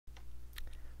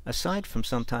Aside from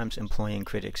sometimes employing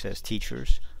critics as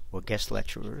teachers, or guest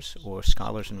lecturers, or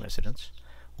scholars in residence,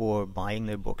 or buying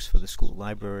their books for the school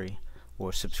library,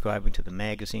 or subscribing to the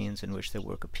magazines in which their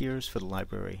work appears for the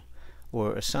library,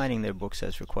 or assigning their books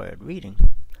as required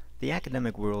reading, the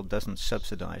academic world doesn't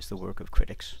subsidize the work of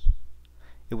critics.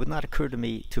 It would not occur to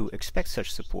me to expect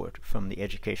such support from the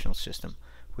educational system,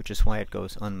 which is why it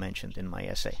goes unmentioned in my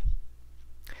essay.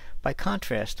 By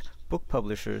contrast, book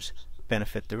publishers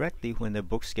benefit directly when their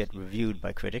books get reviewed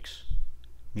by critics.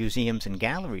 Museums and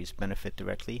galleries benefit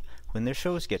directly when their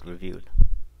shows get reviewed.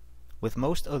 With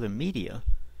most other media,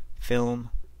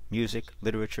 film, music,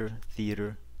 literature,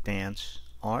 theater, dance,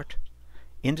 art,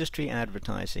 industry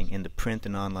advertising in the print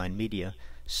and online media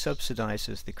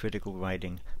subsidizes the critical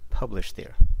writing published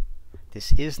there.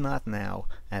 This is not now,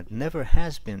 and never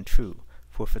has been true,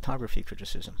 for photography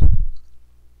criticism.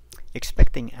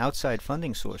 Expecting outside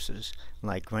funding sources,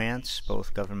 like grants,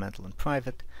 both governmental and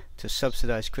private, to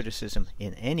subsidize criticism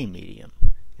in any medium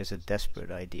is a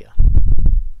desperate idea.